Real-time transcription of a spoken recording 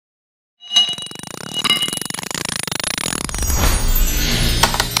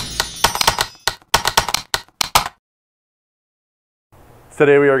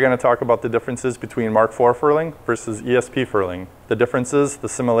Today we are going to talk about the differences between Mark IV furling versus ESP furling, the differences, the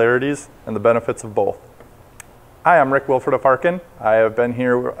similarities, and the benefits of both. Hi, I'm Rick Wilfert of Harken. I have been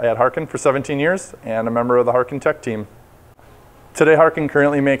here at Harken for 17 years and a member of the Harken tech team. Today Harken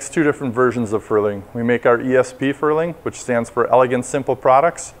currently makes two different versions of furling. We make our ESP furling, which stands for Elegant Simple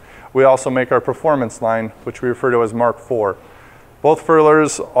Products. We also make our performance line, which we refer to as Mark IV. Both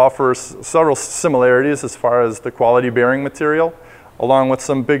furlers offer several similarities as far as the quality bearing material, along with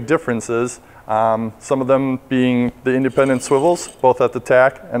some big differences, some of them being the independent swivels, both at the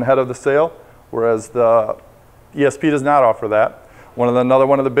tack and head of the sail, whereas the ESP does not offer that. Another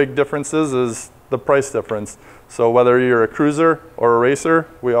one of the big differences is the price difference. So whether you're a cruiser or a racer,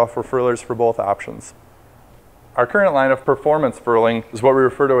 we offer furlers for both options. Our current line of performance furling is what we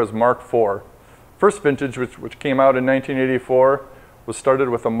refer to as Mark IV. First vintage, which came out in 1984, was started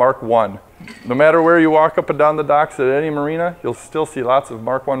with a Mark I. No matter where you walk up and down the docks at any marina, you'll still see lots of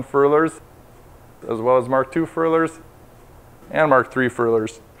Mark I furlers, as well as Mark II furlers and Mark III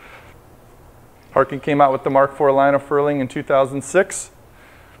furlers. Harken came out with the Mark IV line of furling in 2006.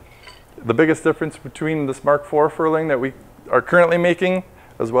 The biggest difference between this Mark IV furling that we are currently making,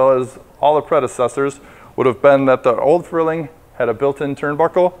 as well as all the predecessors, would have been that the old furling had a built-in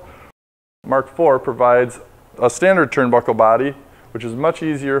turnbuckle. Mark IV provides a standard turnbuckle body, which is much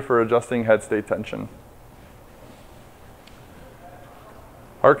easier for adjusting headstay tension.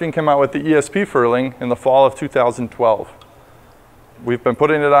 Harken came out with the ESP furling in the fall of 2012. We've been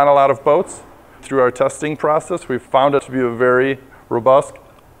putting it on a lot of boats. Through our testing process, we've found it to be a very robust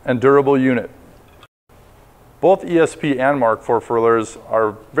and durable unit. Both ESP and Mark IV furlers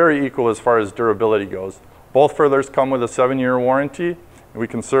are very equal as far as durability goes. Both furlers come with a 7-year warranty. We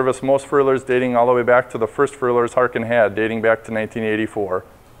can service most furlers dating all the way back to the first furlers Harken had, dating back to 1984.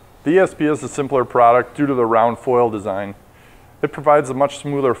 The ESP is a simpler product due to the round foil design. It provides a much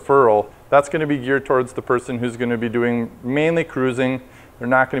smoother furl. That's going to be geared towards the person who's going to be doing mainly cruising. They're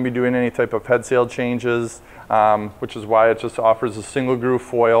not going to be doing any type of head sail changes, which is why it just offers a single groove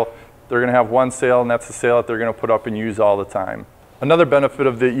foil. They're going to have one sail, and that's the sail that they're going to put up and use all the time. Another benefit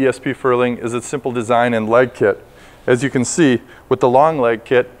of the ESP furling is its simple design and leg kit. As you can see, with the long leg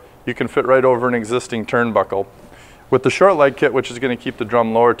kit, you can fit right over an existing turnbuckle. With the short leg kit, which is going to keep the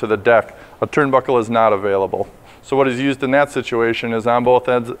drum lower to the deck, a turnbuckle is not available. So what is used in that situation is on both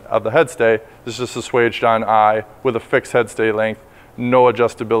ends of the headstay, it's just a swaged on eye with a fixed headstay length, no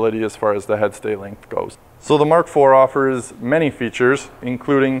adjustability as far as the headstay length goes. So the Mark IV offers many features,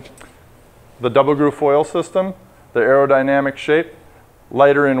 including the double groove foil system, the aerodynamic shape,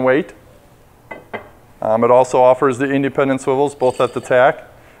 lighter in weight. It also offers the independent swivels both at the tack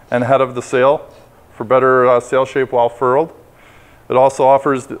and head of the sail for better sail shape while furled. It also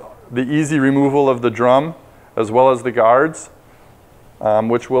offers the easy removal of the drum as well as the guards,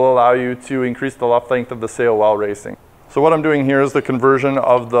 which will allow you to increase the luff length of the sail while racing. So what I'm doing here is the conversion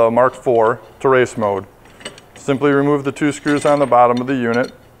of the Mark IV to race mode. Simply remove the 2 screws on the bottom of the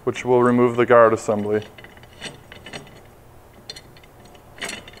unit, which will remove the guard assembly.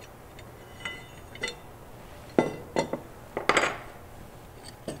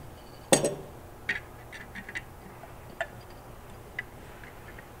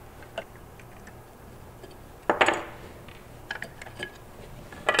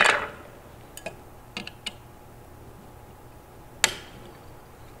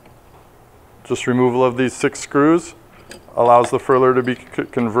 Just removal of these 6 screws allows the furler to be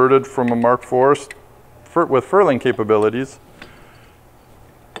converted from a Mark IV with furling capabilities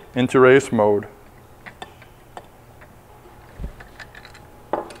into race mode.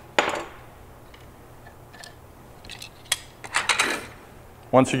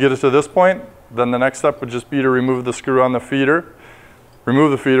 Once you get it to this point, then the next step would just be to remove the screw on the feeder.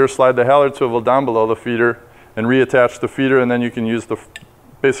 Remove the feeder, slide the halyard swivel down below the feeder, and reattach the feeder, and then you can use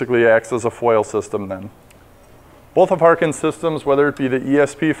basically acts as a foil system then. Both of Harken's systems, whether it be the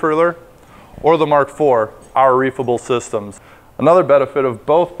ESP furler or the Mark IV, are reefable systems. Another benefit of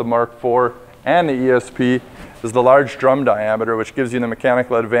both the Mark IV and the ESP is the large drum diameter, which gives you the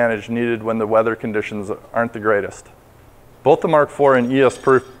mechanical advantage needed when the weather conditions aren't the greatest. Both the Mark IV and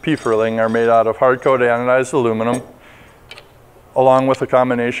ESP furling are made out of hard-coated anodized aluminum, along with a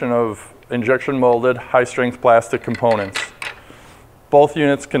combination of injection molded, high-strength plastic components. Both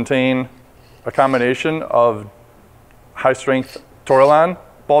units contain a combination of high-strength Torlon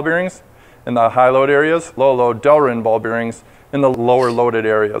ball bearings in the high load areas, low load Delrin ball bearings in the lower loaded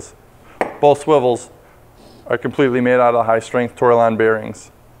areas. Both swivels are completely made out of high-strength Torlon bearings.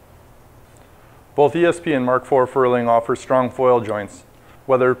 Both ESP and Mark IV furling offer strong foil joints.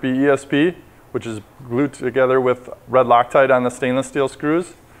 Whether it be ESP which is glued together with red Loctite on the stainless steel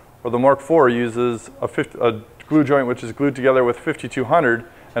screws, or the Mark IV uses a glue joint which is glued together with 5200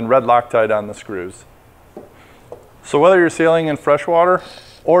 and red Loctite on the screws. So whether you're sailing in freshwater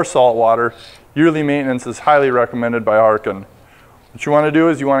or saltwater, yearly maintenance is highly recommended by Harken. What you want to do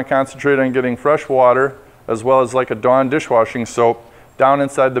is you want to concentrate on getting fresh water, as well as like a Dawn dishwashing soap, down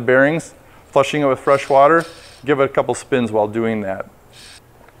inside the bearings, flushing it with fresh water. Give it a couple spins while doing that.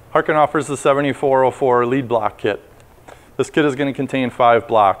 Harken offers the 7404 lead block kit. This kit is going to contain 5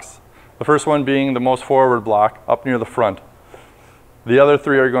 blocks. The first one being the most forward block up near the front. The other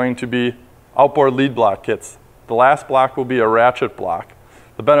 3 are going to be outboard lead block kits. The last block will be a ratchet block.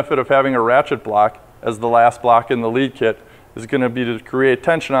 The benefit of having a ratchet block as the last block in the lead kit is going to be to create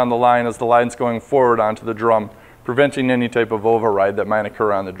tension on the line as the line's going forward onto the drum, preventing any type of override that might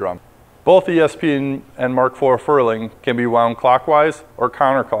occur on the drum. Both ESP and Mark IV furling can be wound clockwise or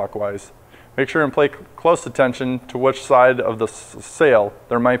counterclockwise. Make sure and pay close attention to which side of the sail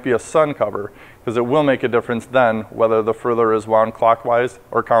there might be a sun cover, because it will make a difference then whether the furler is wound clockwise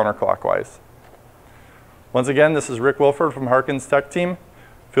or counterclockwise. Once again, this is Rick Wilfert from Harken's tech team.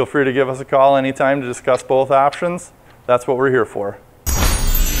 Feel free to give us a call anytime to discuss both options. That's what we're here for.